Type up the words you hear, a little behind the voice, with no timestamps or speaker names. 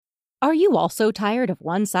Are you also tired of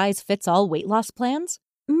one-size-fits-all weight loss plans?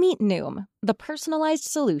 Meet Noom, the personalized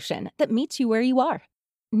solution that meets you where you are.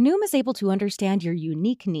 Noom is able to understand your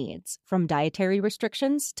unique needs, from dietary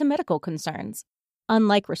restrictions to medical concerns.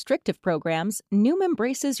 Unlike restrictive programs, Noom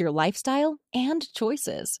embraces your lifestyle and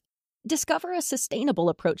choices. Discover a sustainable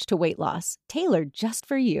approach to weight loss, tailored just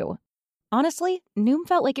for you. Honestly, Noom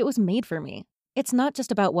felt like it was made for me. It's not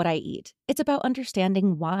just about what I eat, it's about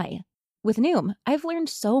understanding why. With Noom, I've learned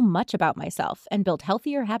so much about myself and built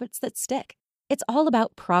healthier habits that stick. It's all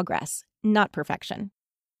about progress, not perfection.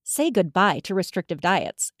 Say goodbye to restrictive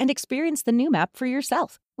diets and experience the Noom app for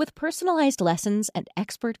yourself with personalized lessons and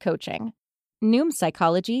expert coaching. Noom's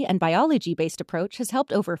psychology and biology-based approach has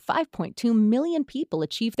helped over 5.2 million people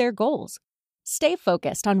achieve their goals. Stay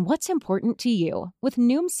focused on what's important to you with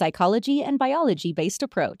Noom's psychology and biology-based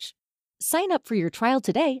approach. Sign up for your trial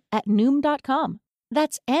today at Noom.com.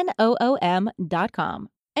 That's Noom.com.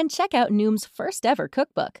 And check out Noom's first ever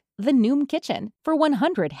cookbook, The Noom Kitchen, for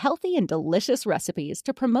 100 healthy and delicious recipes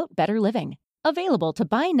to promote better living. Available to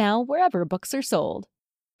buy now wherever books are sold.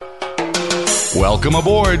 Welcome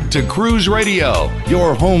aboard to Cruise Radio,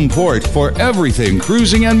 your home port for everything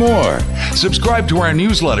cruising and more. Subscribe to our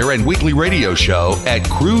newsletter and weekly radio show at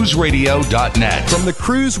cruiseradio.net. From the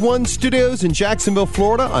Cruise One studios in Jacksonville,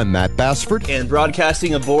 Florida, I'm Matt Bassford. And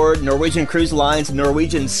broadcasting aboard Norwegian Cruise Line's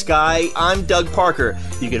Norwegian Sky, I'm Doug Parker.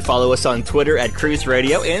 You can follow us on Twitter at Cruise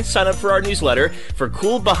Radio and sign up for our newsletter for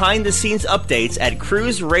cool behind-the-scenes updates at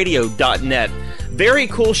cruiseradio.net. Very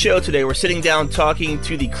cool show today. We're sitting down talking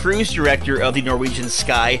to the cruise director of the Norwegian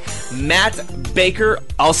Sky, Matt Baker.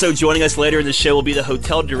 Also joining us later in the show will be the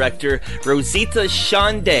hotel director, Rosita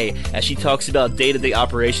Schandy, as she talks about day-to-day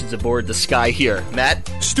operations aboard the Sky here.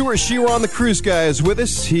 Matt? Stewart Chiron, the cruise guy, is with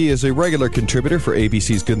us. He is a regular contributor for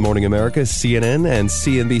ABC's Good Morning America, CNN, and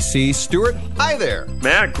CNBC. Stewart, hi there.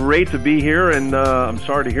 Matt, great to be here, and I'm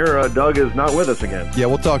sorry to hear Doug is not with us again. Yeah,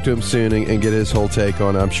 we'll talk to him soon and get his whole take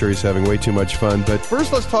on it. I'm sure he's having way too much fun. But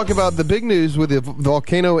first, let's talk about the big news with the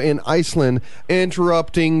volcano in Iceland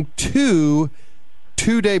interrupting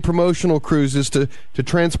two-day promotional cruises to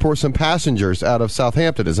transport some passengers out of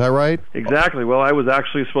Southampton. Is that right? Exactly. Well, I was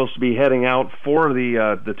actually supposed to be heading out for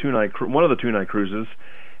the one of the two-night cruises,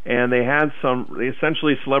 and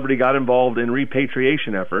essentially celebrity got involved in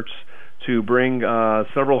repatriation efforts to bring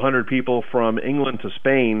several hundred people from England to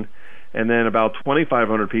Spain, and then about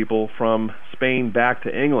 2,500 people from Spain back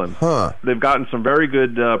to England. They've gotten some very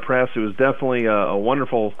good press. It was definitely a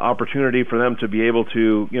wonderful opportunity for them to be able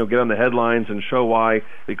to get on the headlines and show why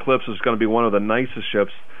the Eclipse is going to be one of the nicest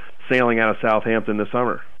ships sailing out of Southampton this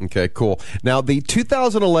summer. Okay, cool. Now, the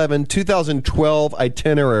 2011-2012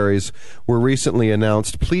 itineraries were recently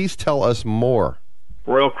announced. Please tell us more.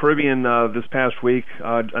 Royal Caribbean this past week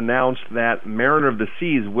announced that Mariner of the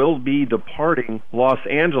Seas will be departing Los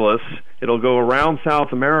Angeles. It'll go around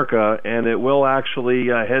South America, and it will actually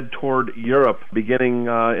head toward Europe beginning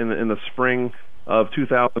in the spring of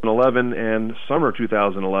 2011 and summer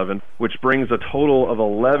 2011, which brings a total of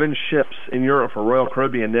 11 ships in Europe for Royal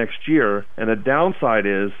Caribbean next year. And the downside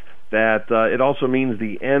is that it also means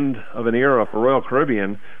the end of an era for Royal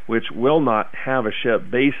Caribbean, which will not have a ship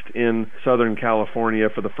based in Southern California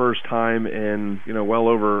for the first time in well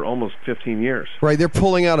over almost 15 years. Right, they're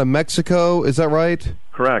pulling out of Mexico, is that right?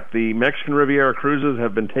 Correct. The Mexican Riviera cruises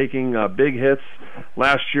have been taking big hits.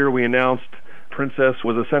 Last year we announced Princess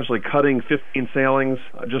was essentially cutting 15 sailings.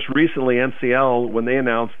 Just recently, NCL, when they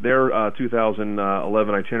announced their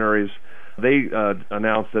 2011 itineraries, they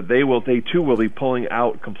announced that they too will be pulling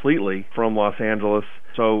out completely from Los Angeles.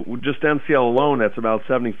 So just NCL alone, that's about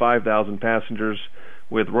 75,000 passengers.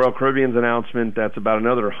 With Royal Caribbean's announcement, that's about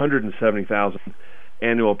another 170,000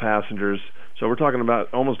 annual passengers. So we're talking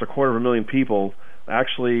about almost 250,000 people,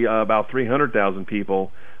 actually about 300,000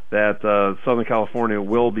 people that Southern California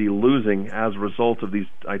will be losing as a result of these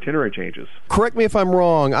itinerary changes. Correct me if I'm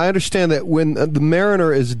wrong. I understand that when the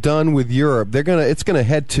Mariner is done with Europe, it's going to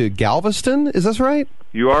head to Galveston. Is that right?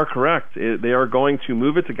 You are correct. They are going to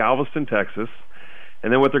move it to Galveston, Texas.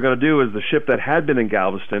 And then what they're going to do is the ship that had been in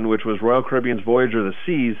Galveston, which was Royal Caribbean's Voyager of the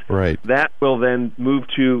Seas, right, that will then move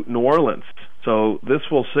to New Orleans. So this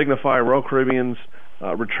will signify Royal Caribbean's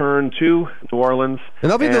return to New Orleans.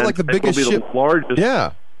 And that'll be like the biggest ship. The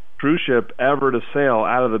largest cruise ship ever to sail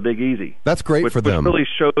out of the Big Easy. That's great for them. Which really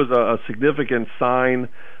shows a significant sign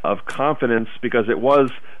of confidence, because it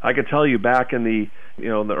was, I could tell you, back in the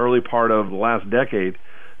the early part of the last decade,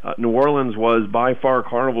 New Orleans was by far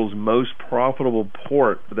Carnival's most profitable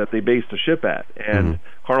port that they based a ship at. And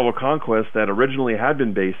Carnival Conquest, that originally had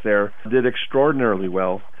been based there, did extraordinarily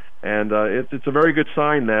well. And it's a very good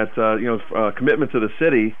sign that commitment to the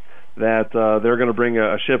city that they're going to bring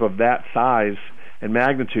a ship of that size and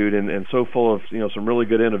magnitude and so full of some really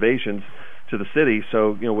good innovations to the city.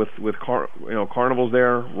 So with Carnival's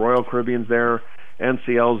there, Royal Caribbean's there,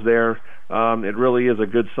 NCL's there. It really is a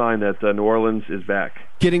good sign that New Orleans is back.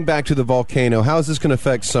 Getting back to the volcano, how is this going to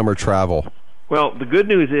affect summer travel? Well, the good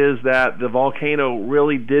news is that the volcano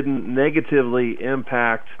really didn't negatively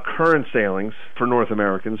impact current sailings for North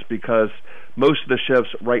Americans, because most of the ships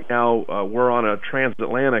right now we're on a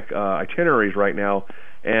transatlantic itineraries right now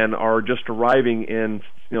and are just arriving in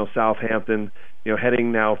Southampton,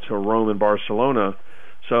 heading now to Rome and Barcelona.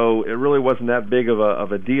 So it really wasn't that big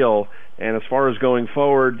of a deal. And as far as going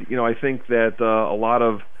forward, I think that a lot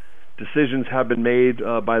of decisions have been made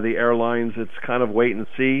by the airlines. It's kind of wait and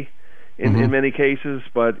see in many cases,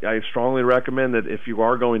 but I strongly recommend that if you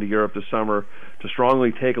are going to Europe this summer, to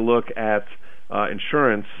strongly take a look at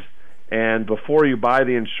insurance. And before you buy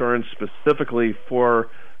the insurance specifically for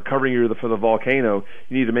covering you for the volcano,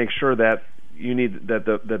 you need to make sure that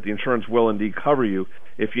that the insurance will indeed cover you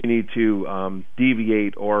if you need to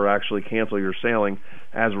deviate or actually cancel your sailing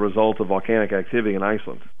as a result of volcanic activity in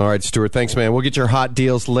Iceland. All right, Stewart, thanks, man. We'll get your hot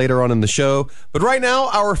deals later on in the show. But right now,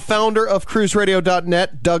 our founder of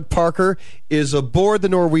cruiseradio.net, Doug Parker, is aboard the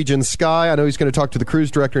Norwegian Sky. I know he's going to talk to the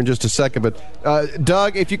cruise director in just a second. But,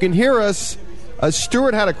 Doug, if you can hear us,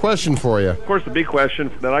 Stewart had a question for you. Of course, the big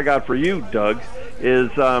question that I got for you, Doug, is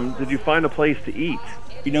did you find a place to eat?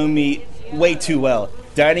 You know me way too well.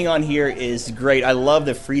 Dining on here is great. I love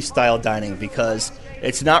the freestyle dining because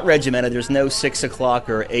it's not regimented. There's no 6 o'clock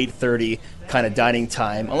or 8:30 kind of dining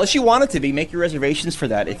time. Unless you want it to be, make your reservations for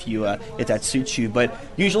that if that suits you. But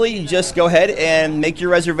usually you just go ahead and make your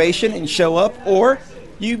reservation and show up, or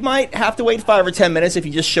you might have to wait 5 or 10 minutes if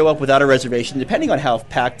you just show up without a reservation, depending on how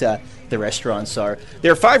packed the restaurants are.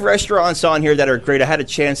 There are 5 restaurants on here that are great. I had a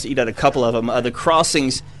chance to eat at a couple of them. The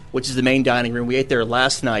Crossings, which is the main dining room. We ate there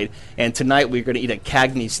last night, and tonight we're going to eat at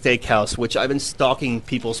Cagney's Steakhouse, which I've been stalking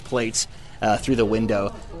people's plates through the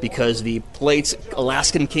window because the plates,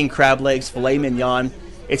 Alaskan king crab legs, filet mignon,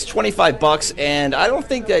 it's $25, and I don't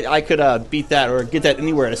think that I could beat that or get that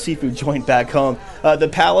anywhere at a seafood joint back home. The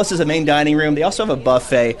Palace is a main dining room. They also have a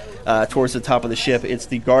buffet towards the top of the ship. It's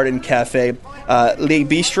the Garden Cafe, Le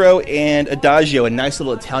Bistro, and Adagio, a nice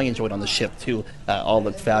little Italian joint on the ship, too. All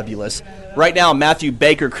look fabulous. Right now, Matthew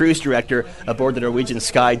Baker, cruise director aboard the Norwegian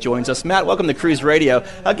Sky, joins us. Matt, welcome to Cruise Radio.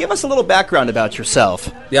 Give us a little background about yourself.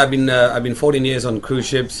 Yeah, I've been 14 years on cruise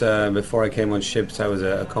ships. Before I came on ships, I was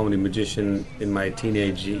a comedy magician in my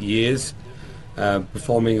teenage years,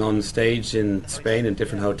 performing on stage in Spain in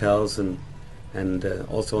different hotels and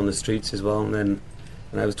also on the streets as well. And then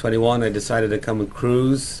when I was 21, I decided to come and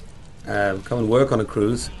cruise, come and work on a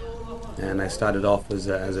cruise. And I started off as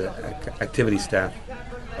an activity staff.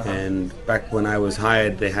 And back when I was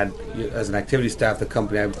hired, they had, as an activity staff, the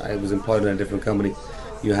company, I was employed in a different company,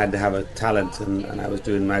 you had to have a talent, and I was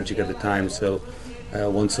doing magic at the time, so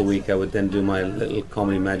once a week I would then do my little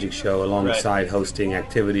comedy magic show alongside hosting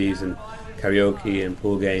activities and karaoke and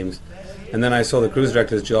pool games. And then I saw the cruise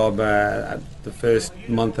director's job the first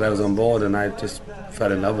month that I was on board, and I just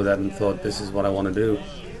fell in love with that and thought, this is what I want to do.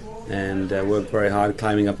 And worked very hard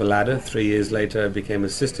climbing up a ladder. 3 years later I became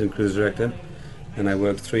assistant cruise director. And I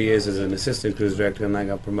worked 3 years as an assistant cruise director, and I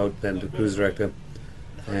got promoted then to cruise director,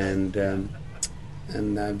 and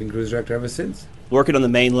I've been cruise director ever since. Working on the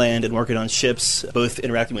mainland and working on ships, both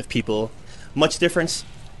interacting with people, much difference?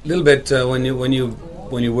 A little bit. When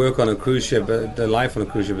you work on a cruise ship, the life on a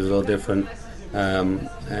cruise ship is a little different, and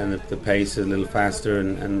the pace is a little faster,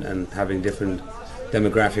 and having different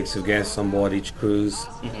demographics of guests on board each cruise,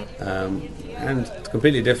 and it's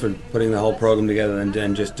completely different putting the whole program together and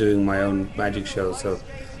then just doing my own magic show. So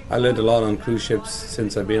I learned a lot on cruise ships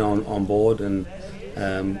since I've been on board and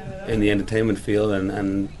in the entertainment field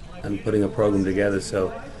and putting a program together.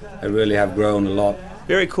 So I really have grown a lot.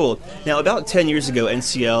 Very cool. Now, about 10 years ago,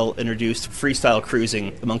 NCL introduced Freestyle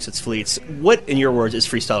Cruising amongst its fleets. What, in your words, is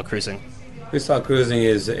Freestyle Cruising? Freestyle Cruising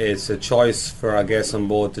it's a choice for our guests on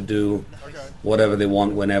board to do whatever they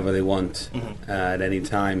want, whenever they want, at any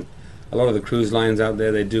time. A lot of the cruise lines out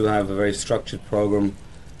there, they do have a very structured program,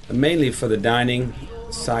 mainly for the dining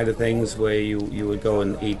side of things, where you would go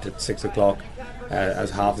and eat at 6 o'clock,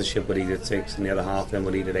 as half the ship would eat at 6, and the other half then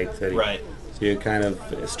would eat at 8:30. Right. So you're kind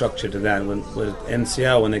of structured to that. With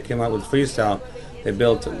NCL, when they came out with Freestyle, they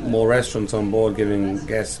built more restaurants on board, giving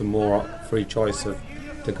guests a more free choice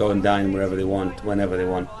to go and dine wherever they want, whenever they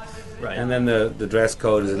want. Right. And then the dress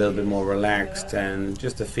code is a little bit more relaxed, and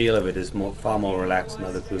just the feel of it is far more relaxed than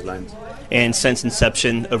other cruise lines. And since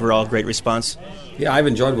inception, overall, great response? Yeah, I've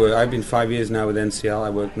enjoyed work. I've been 5 years now with NCL. I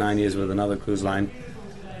worked 9 years with another cruise line,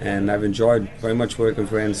 And I've enjoyed very much working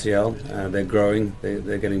for NCL. They're growing.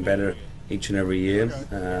 They're getting better each and every year.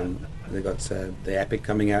 They've got the Epic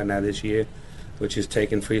coming out now this year, which is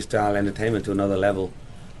taking freestyle entertainment to another level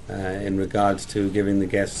in regards to giving the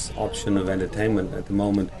guests option of entertainment. At the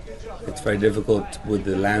moment, it's very difficult with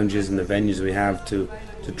the lounges and the venues we have to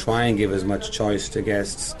try and give as much choice to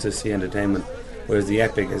guests to see entertainment. Whereas the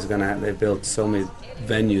Epic is going to they've built so many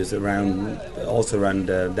venues around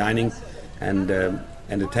dining and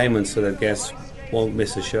entertainment, so that guests won't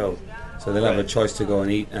miss a show. So they'll have a choice to go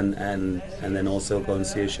and eat and then also go and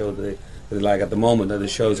see a show that they like. At the moment, the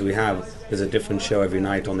shows we have, there's a different show every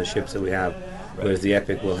night on the ships that we have. Whereas the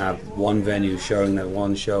Epic will have one venue showing that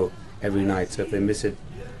one show every night. So if they miss it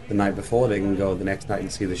the night before, they can go the next night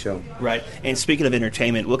and see the show. Right. And speaking of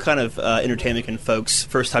entertainment, what kind of entertainment can folks,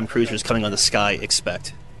 first-time cruisers coming on the Sky,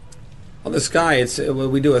 expect? On the Sky,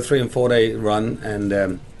 we do a 3 and 4 day run,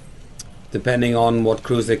 and depending on what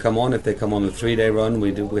cruise they come on, if they come on the 3 day run,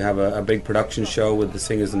 we have a big production show with the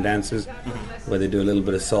singers and dancers, where they do a little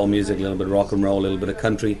bit of soul music, a little bit of rock and roll, a little bit of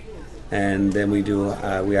country, and then we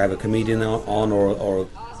have a comedian on or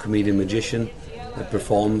a comedian magician that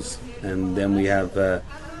performs, and then we have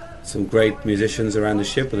some great musicians around the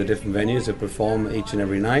ship with the different venues that perform each and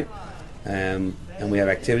every night, and we have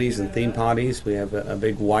activities and theme parties. We have a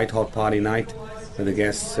big white hot party night where the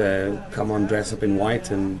guests come on dress up in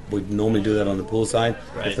white, and we normally do that on the poolside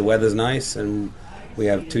if the weather's nice, and we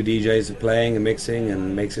have 2 DJs playing and mixing,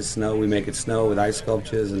 and makes it snow. We make it snow with ice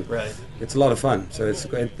sculptures, and it's a lot of fun. So it's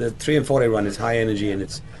great. The 3 and 4 day run is high energy, and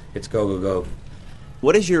it's go.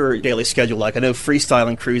 What is your daily schedule like? I know freestyle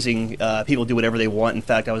and cruising, people do whatever they want. In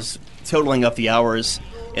fact, I was totaling up the hours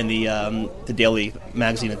in the daily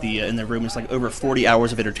magazine in the room. It's like over 40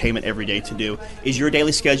 hours of entertainment every day to do. Is your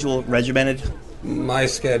daily schedule regimented? My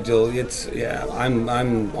schedule, I'm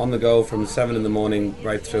on the go from 7 in the morning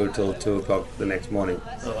right through till 2 o'clock the next morning.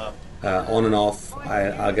 Oh, wow. On and off.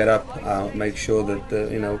 I'll get up, I'll make sure that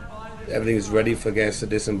everything is ready for guests to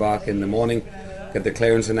disembark in the morning. Get the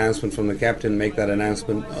clearance announcement from the captain, make that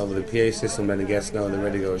announcement over the PA system, let the guests know they're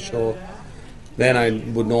ready to go ashore. Then I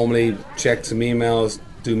would normally check some emails,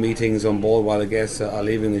 do meetings on board while the guests are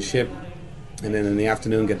leaving the ship, and then in the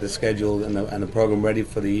afternoon get the schedule and the program ready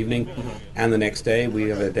for the evening. And the next day we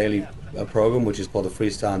have a daily program which is called the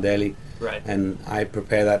Freestyle Daily, and I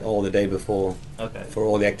prepare that all the day before for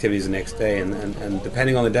all the activities the next day, and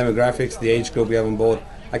depending on the demographics, the age group we have on board,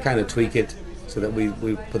 I kind of tweak it so that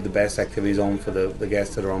we put the best activities on for the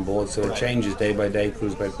guests that are on board. So it changes day by day,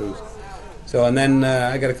 cruise by cruise. So, and then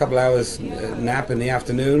I get a couple hours nap in the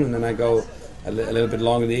afternoon, and then I go a little bit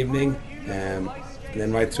long in the evening, and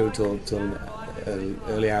then right through till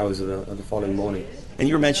early hours of the following morning. And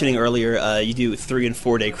you were mentioning earlier you do 3 and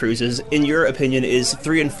 4 day cruises. In your opinion, is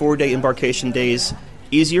 3 and 4 day embarkation days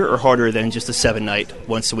easier or harder than just a 7-night,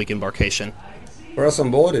 once-a-week embarkation? For us on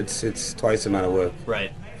board, it's twice the amount of work.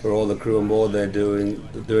 Right. For all the crew on board, they're doing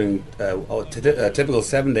a typical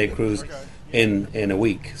 7-day cruise in a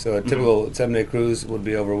week. So a typical 7-day cruise would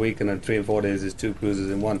be over a week, and then 3 and 4 days is 2 cruises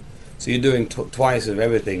in one. So you're doing twice of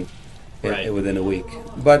everything within a week.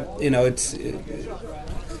 But it's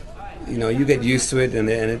you get used to it, and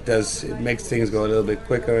it makes things go a little bit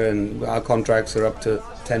quicker. And our contracts are up to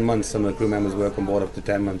 10 months. Some of the crew members work on board up to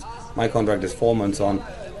 10 months. My contract is 4 months on,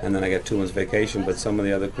 and then I get 2 months vacation. But some of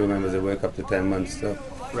the other crew members, they work up to 10 months. So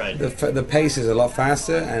the pace is a lot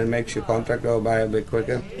faster, and it makes your contract go by a bit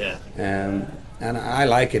quicker. Yeah. And I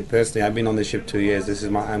like it personally. I've been on this ship 2 years.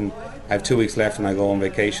 I have 2 weeks left, and I go on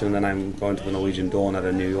vacation, and then I'm going to the Norwegian Dawn out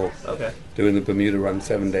of New York. Okay. Doing the Bermuda run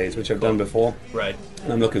 7 days, which I've done before. Right.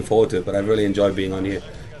 And I'm looking forward to it, but I've really enjoyed being on here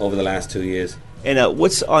over the last 2 years. And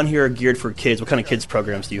what's on here geared for kids? What kind of kids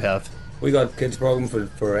programs do you have? We got kids program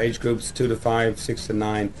for age groups 2 to 5, 6 to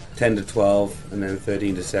 9, 10 to 12, and then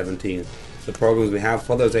 13 to 17. The programs we have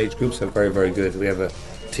for those age groups are very, very good. We have a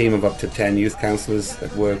team of up to 10 youth counselors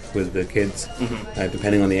that work with the kids,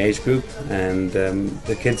 depending on the age group, and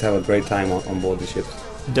the kids have a great time on board the ships.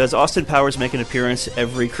 Does Austin Powers make an appearance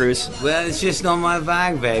every cruise? Well, it's just not my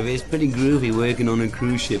bag, baby. It's pretty groovy working on a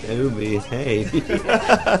cruise ship. Hey.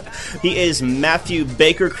 He is Matthew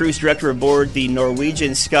Baker, cruise director aboard the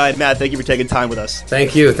Norwegian Sky. Matt, thank you for taking time with us.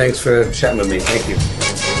 Thank you. Thanks for chatting with me. Thank you.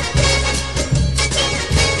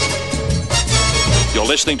 You're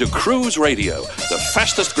listening to Cruise Radio, the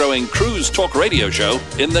fastest growing cruise talk radio show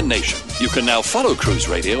in the nation. You can now follow Cruise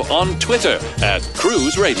Radio on Twitter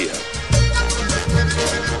 @Cruise Radio.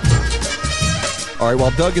 All right,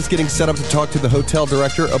 while Doug is getting set up to talk to the hotel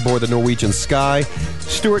director aboard the Norwegian Sky,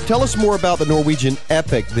 Stewart, tell us more about the Norwegian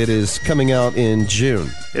Epic that is coming out in June.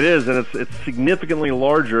 It is, and it's significantly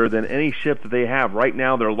larger than any ship that they have. Right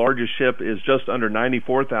now, their largest ship is just under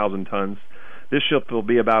 94,000 tons. This ship will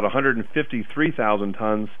be about 153,000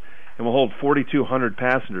 tons and will hold 4,200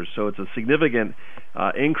 passengers. So it's a significant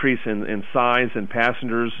increase in size and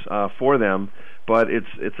passengers for them. But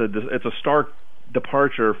it's a stark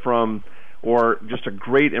departure from, or just a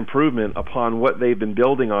great improvement upon what they've been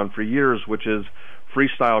building on for years, which is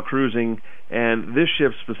freestyle cruising. And this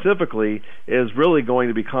ship specifically is really going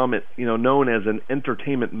to become, known as an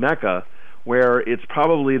entertainment mecca, where it's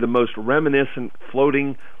probably the most reminiscent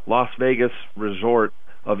floating Las Vegas resort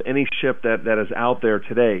of any ship that is out there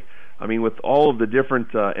today. I mean, with all of the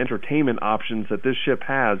different entertainment options that this ship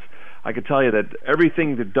has, I can tell you that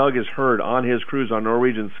everything that Doug has heard on his cruise on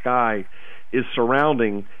Norwegian Sky is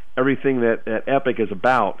surrounding everything that Epic is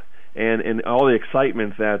about, and all the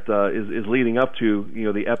excitement that is leading up to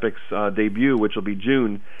the Epic's debut, which will be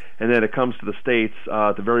June, and then it comes to the States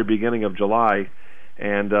at the very beginning of July,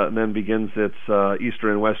 and then begins its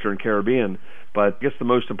Eastern and Western Caribbean. But I guess the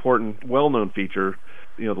most important, well-known feature,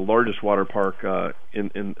 the largest water park of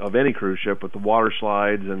any cruise ship, with the water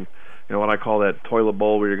slides and what I call that toilet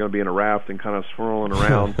bowl where you're going to be in a raft and kind of swirling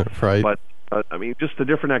around. Right. But I mean, just the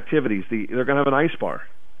different activities. They're going to have an ice bar,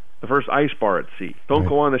 the first ice bar at sea. Don't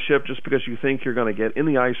go on the ship just because you think you're going to get in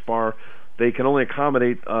the ice bar. They can only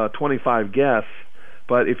accommodate 25 guests.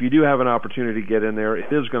 But if you do have an opportunity to get in there,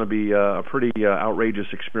 it is going to be a pretty outrageous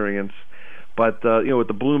experience. But with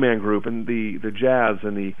the Blue Man Group and the jazz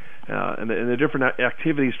and the different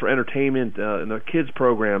activities for entertainment and the kids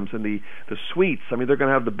programs and the suites. I mean, they're going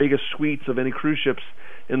to have the biggest suites of any cruise ships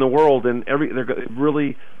in the world, and they're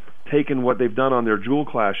really taken what they've done on their Jewel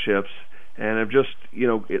class ships and have just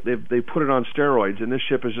they put it on steroids. And this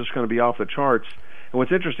ship is just going to be off the charts. And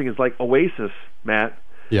what's interesting is, like Oasis, Matt.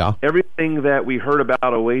 Yeah. Everything that we heard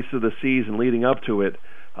about Oasis of the Seas and leading up to it,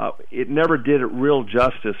 it never did it real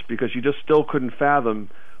justice, because you just still couldn't fathom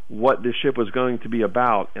what this ship was going to be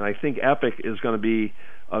about. And I think Epic is going to be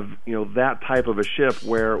that type of a ship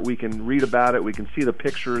where we can read about it, we can see the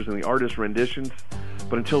pictures and the artist renditions,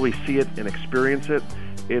 but until we see it and experience it,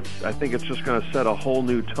 I think it's just going to set a whole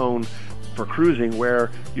new tone for cruising, where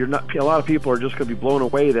a lot of people are just going to be blown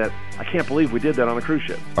away that I can't believe we did that on a cruise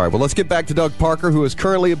ship. All right, well, let's get back to Doug Parker, who is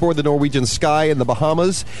currently aboard the Norwegian Sky in the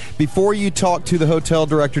Bahamas. Before you talk to the hotel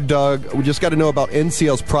director, Doug, we just got to know about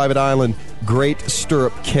NCL's private island, Great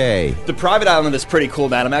Stirrup Cay. The private island is pretty cool,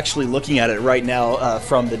 man. I'm actually looking at it right now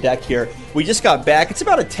from the deck here. We just got back. It's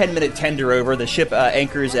about a 10-minute tender over. The ship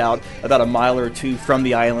anchors out about a mile or two from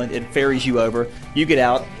the island. It ferries you over. You get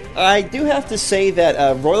out. I do have to say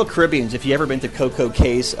that Royal Caribbean's, if you've ever been to Coco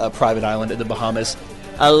Cay's private island in the Bahamas,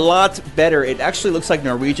 a lot better. It actually looks like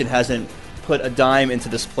Norwegian hasn't put a dime into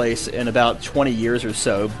this place in about 20 years or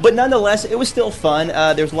so. But nonetheless, it was still fun.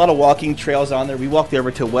 There's a lot of walking trails on there. We walked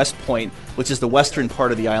over to West Point, which is the western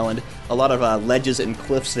part of the island. A lot of ledges and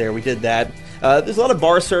cliffs there. We did that. There's a lot of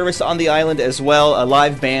bar service on the island as well, a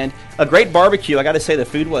live band, a great barbecue. I got to say the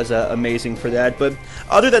food was amazing for that. But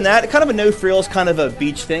other than that, kind of a no-frills, kind of a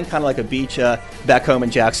beach thing, kind of like a beach back home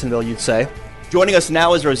in Jacksonville, you'd say. Joining us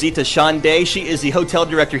now is Rosita Schandy. She is the hotel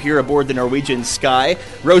director here aboard the Norwegian Sky.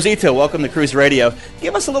 Rosita, welcome to Cruise Radio.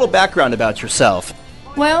 Give us a little background about yourself.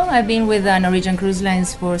 Well, I've been with Norwegian Cruise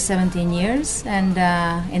Lines for 17 years, and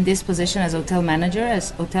in this position as hotel manager,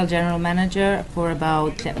 as hotel general manager for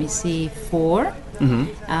about, 4.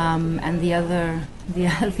 Mm-hmm. And the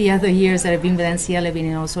other years that I've been with NCL, I've been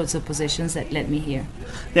in all sorts of positions that led me here.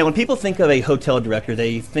 Now, when people think of a hotel director,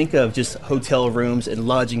 they think of just hotel rooms and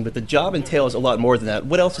lodging, but the job entails a lot more than that.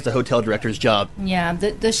 What else is a hotel director's job? Yeah,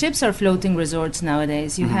 the ships are floating resorts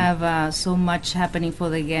nowadays. You have so much happening for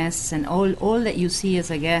the guests, and all that you see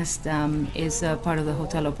as a guest is part of the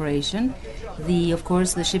hotel operation. Of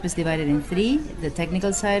course, the ship is divided in 3, the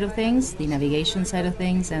technical side of things, the navigation side of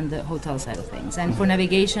things, and the hotel side of things. And for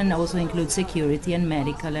navigation also includes security and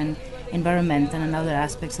medical and environmental and other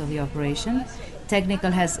aspects of the operation.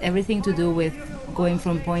 Technical has everything to do with going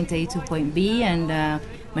from point A to point B, and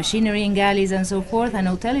machinery and galleys and so forth. And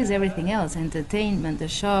hotel is everything else: entertainment, the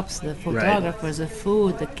shops, the photographers, the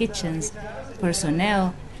food, the kitchens,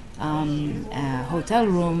 personnel, hotel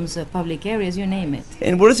rooms, public areas, you name it.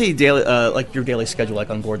 And what is a daily, your daily schedule like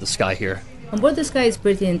on board the Sky here? On board the Sky is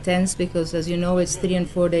pretty intense because, as you know, it's 3 and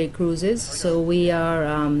 4 day cruises. So we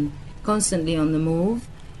are constantly on the move,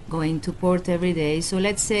 going to port every day. So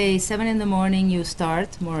let's say 7 in the morning you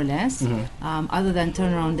start, more or less. Mm-hmm. Other than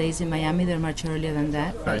turnaround days in Miami, they're much earlier than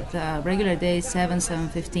that. Right. But regular days,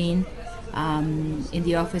 7:15. in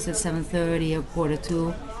the office at 7:30 or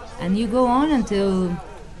 1:45, and you go on until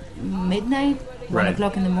midnight, 1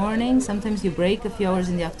 o'clock in the morning. Sometimes you break a few hours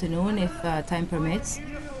in the afternoon if time permits,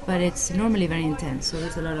 but it's normally very intense, so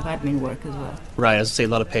there's a lot of admin work as well. Right, I was going to say a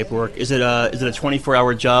lot of paperwork. Is it a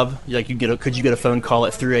 24-hour job? Like could you get a phone call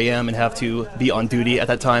at 3 a.m. and have to be on duty at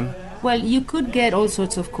that time? Well, you could get all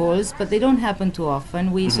sorts of calls, but they don't happen too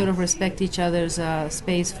often. We sort of respect each other's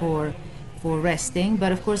space for resting,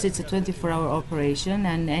 but of course it's a 24-hour operation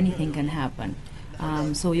and anything can happen.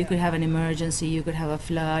 So you could have an emergency, you could have a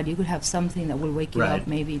flood, you could have something that will wake you up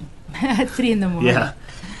maybe at 3 in the morning. Yeah.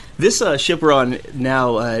 This ship we're on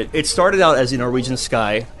now, it started out as the Norwegian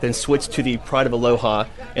Sky, then switched to the Pride of Aloha,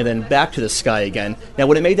 and then back to the Sky again. Now,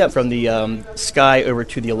 when it made that from the Sky over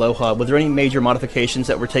to the Aloha, were there any major modifications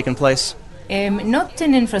that were taking place? Not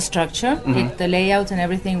in infrastructure. The layout and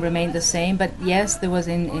everything remained the same, but yes, there was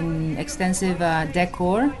in extensive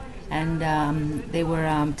decor, and they were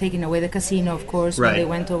taking away the casino, of course, when they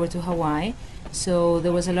went over to Hawaii. So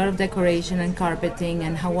there was a lot of decoration and carpeting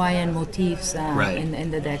and Hawaiian motifs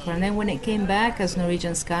in the decor. And then when it came back as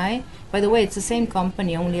Norwegian Sky, by the way, it's the same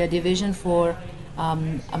company, only a division for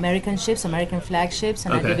American ships, American flagships,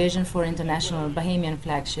 and a division for international Bahamian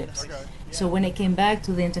flagships. So when it came back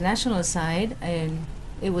to the international side,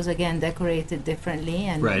 it was again decorated differently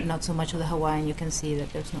and not so much of the Hawaiian. You can see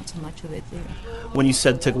that there's not so much of it there. When you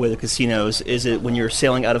said took away the casinos, is it when you're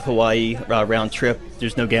sailing out of Hawaii round trip,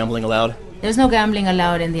 there's no gambling allowed? There's no gambling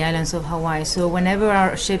allowed in the islands of Hawaii. So whenever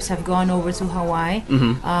our ships have gone over to Hawaii,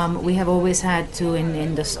 we have always had to,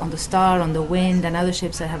 on the Star, on the Wind, and other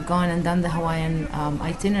ships that have gone and done the Hawaiian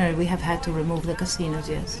itinerary, we have had to remove the casinos,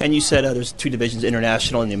 yes. And you said there's two divisions,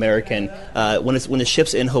 international and the American. When the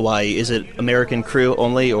ship's in Hawaii, is it American crew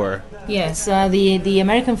only, or? Yes, the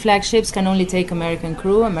American flagships can only take American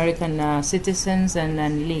crew, American citizens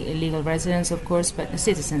and legal residents, of course, but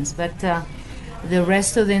citizens. But the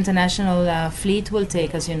rest of the international fleet will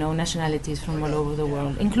take, as you know, nationalities from all over the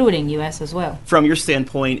world, including U.S. as well. From your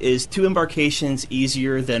standpoint, is 2 embarkations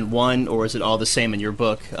easier than 1, or is it all the same in your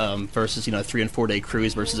book versus, a 3 and 4 day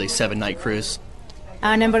cruise versus a 7-night cruise?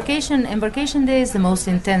 An embarkation day is the most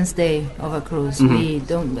intense day of a cruise. We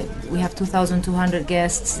have 2,200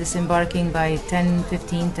 guests disembarking by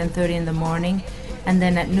 10:30 in the morning, and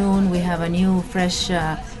then at noon we have a new fresh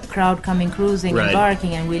crowd coming cruising,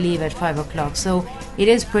 embarking, and we leave at 5 o'clock. So it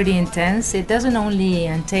is pretty intense. It doesn't only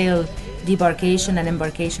entail debarkation and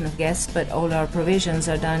embarkation of guests, but all our provisions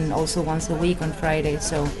are done also once a week on Friday.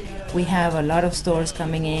 So we have a lot of stores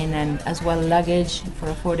coming in, and as well luggage for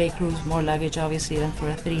a 4-day cruise, more luggage obviously than for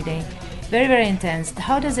a 3-day. Very, very intense.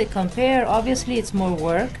 How does it compare? Obviously it's more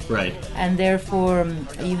work. Right. And therefore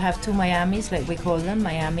you have 2 Miamis, like we call them,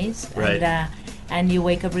 Miamis. Right. And you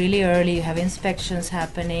wake up really early, you have inspections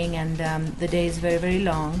happening, and the day is very, very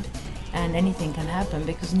long, and anything can happen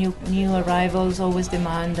because new arrivals always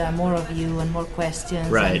demand more of you and more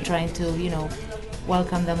questions, and trying to,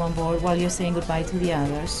 welcome them on board while you're saying goodbye to the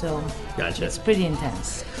others. So it's pretty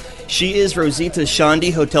intense. She is Rosita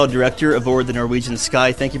Schandy, Hotel Director aboard the Norwegian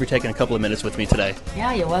Sky. Thank you for taking a couple of minutes with me today.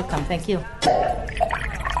 Yeah, you're welcome. Thank you.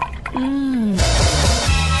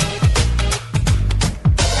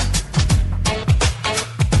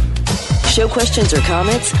 Show questions or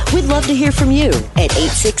comments? We'd love to hear from you at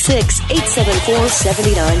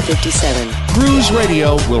 866-874-7957. Cruise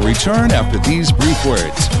Radio will return after these brief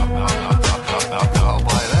words.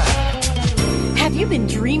 Have you been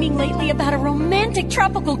dreaming lately about a romantic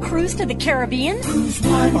tropical cruise to the Caribbean? Cruise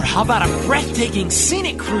One. Or how about a breathtaking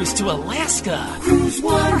scenic cruise to Alaska? Cruise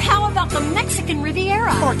One. Or how about the Mexican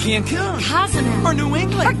Riviera? Or Cancun? Cozumel? Or New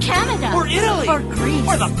England? Or Canada? Or Italy? Or Greece?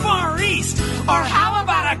 Or the Far East? Or how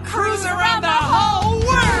about a cruise around the whole world?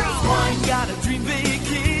 Cruise One. Got a dream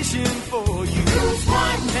vacation for you. Cruise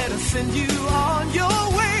One. Let us send you on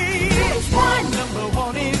your way. Cruise One.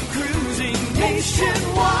 #1 in cruising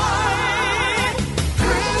nationwide.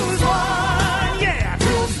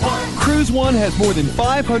 Cruise One has more than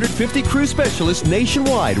 550 cruise specialists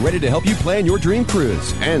nationwide ready to help you plan your dream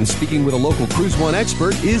cruise. And speaking with a local Cruise One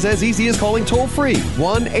expert is as easy as calling toll-free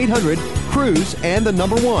 1-800-CRUISE and the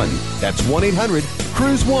number 1. That's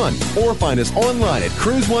 1-800-CRUISE-1. Or find us online at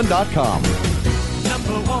cruise1.com.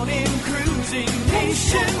 #1 in cruising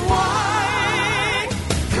nationwide.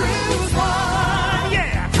 Cruise One.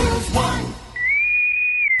 Yeah, Cruise One.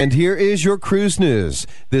 And here is your cruise news.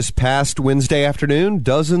 This past Wednesday afternoon,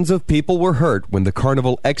 dozens of people were hurt when the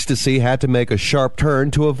Carnival Ecstasy had to make a sharp turn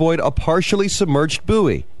to avoid a partially submerged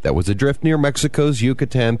buoy that was adrift near Mexico's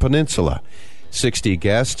Yucatan Peninsula. 60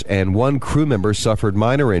 guests and 1 crew member suffered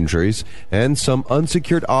minor injuries, and some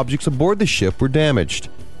unsecured objects aboard the ship were damaged.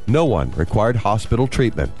 No one required hospital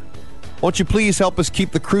treatment. Won't you please help us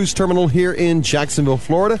keep the cruise terminal here in Jacksonville,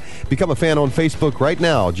 Florida? Become a fan on Facebook right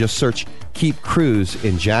now. Just search Keep Cruise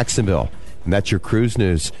in Jacksonville. And that's your cruise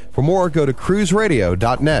news. For more, go to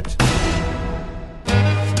cruiseradio.net.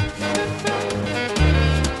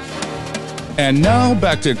 And now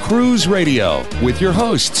back to Cruise Radio with your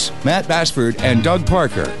hosts, Matt Bassford and Doug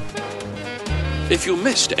Parker. If you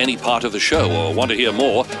missed any part of the show or want to hear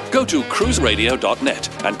more, go to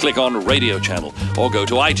cruiseradio.net and click on Radio Channel, or go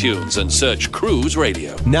to iTunes and search Cruise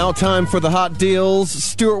Radio. Now time for the hot deals.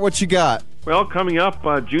 Stuart, what you got? Well, coming up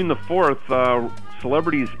June the 4th,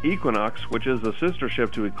 Celebrity's Equinox, which is a sister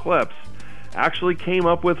ship to Eclipse, actually came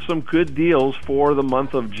up with some good deals for the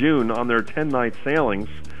month of June on their 10-night sailings,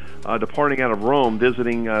 departing out of Rome,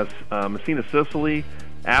 visiting Messina, Sicily,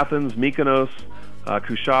 Athens, Mykonos,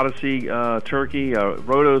 Kushadasi, Turkey,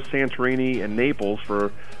 Rhodos, Santorini, and Naples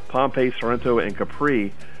for Pompeii, Sorrento, and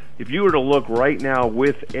Capri. If you were to look right now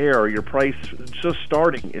with air, your price just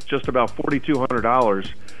starting, it's just about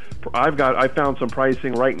 $4,200. I found some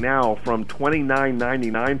pricing right now from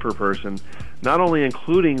 $29.99 per person, not only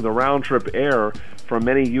including the round-trip air from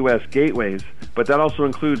many U.S. gateways, but that also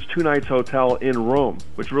includes 2 nights hotel in Rome,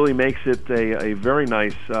 which really makes it a very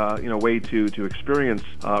nice way to experience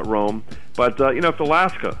Rome. But if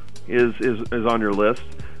Alaska is on your list,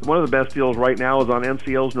 one of the best deals right now is on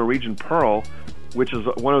NCL's Norwegian Pearl, which is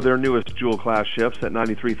one of their newest Jewel-class ships at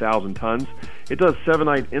 93,000 tons. It does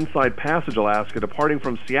 7-night inside passage Alaska, departing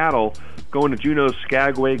from Seattle, going to Juneau,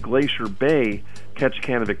 Skagway, Glacier Bay,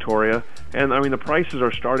 Ketchikan, and Victoria. And, the prices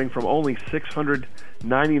are starting from only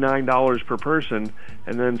 $699 per person.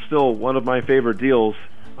 And then still, one of my favorite deals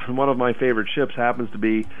on one of my favorite ships happens to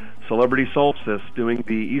be Celebrity Solstice, doing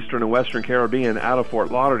the Eastern and Western Caribbean out of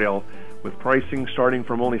Fort Lauderdale, with pricing starting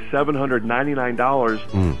from only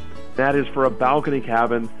 $799. That is for a balcony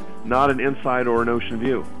cabin, not an inside or an ocean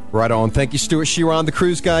view. Right on. Thank you, Stewart Chiron, the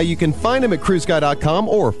Cruise Guy. You can find him at cruiseguy.com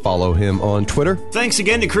or follow him on Twitter. Thanks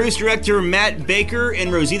again to Cruise Director Matt Baker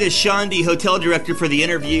and Rosita Schandy, Hotel Director, for the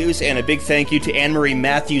interviews, and a big thank you to Anne-Marie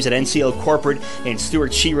Matthews at NCL Corporate and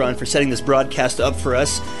Stewart Chiron for setting this broadcast up for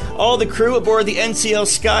us. All the crew aboard the NCL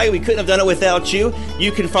Sky, we couldn't have done it without you.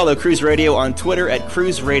 You can follow Cruise Radio on Twitter at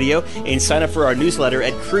Cruise Radio and sign up for our newsletter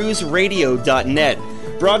at cruiseradio.net.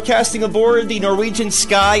 Broadcasting aboard the Norwegian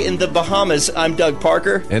Sky in the Bahamas, I'm Doug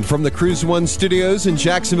Parker. And from the Cruise One studios in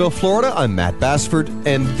Jacksonville, Florida, I'm Matt Bassford,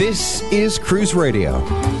 and this is Cruise Radio.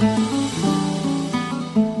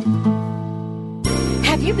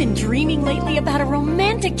 Have you been dreaming lately about a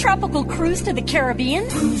romantic tropical cruise to the Caribbean?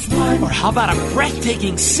 Cruise One. Or how about a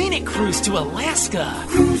breathtaking scenic cruise to Alaska?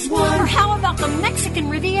 Cruise One. Or how about the Mexican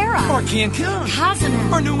Riviera? Or Cancun?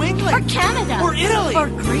 Cozumel? Or New England? Or Canada? Or Italy? Or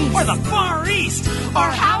Greece? Or the Far East?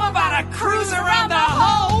 Or how about a cruise around the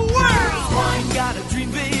whole world? Cruise One. Got a dream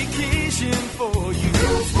vacation for you.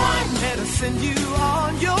 Cruise One. Let us send you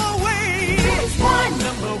on your way. Cruise One.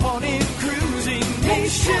 #1 in cruising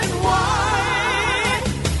nationwide.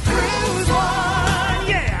 Cruise One,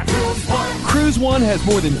 yeah! Cruise One. Cruise One has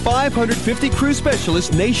more than 550 cruise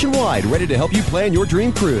specialists nationwide ready to help you plan your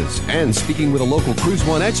dream cruise. And speaking with a local Cruise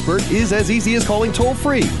One expert is as easy as calling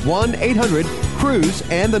toll-free 1-800-CRUISE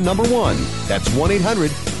and the number 1. That's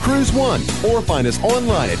 1-800-CRUISE-1. Or find us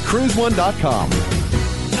online at cruiseone.com.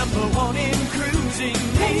 #1 in cruising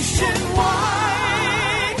nationwide.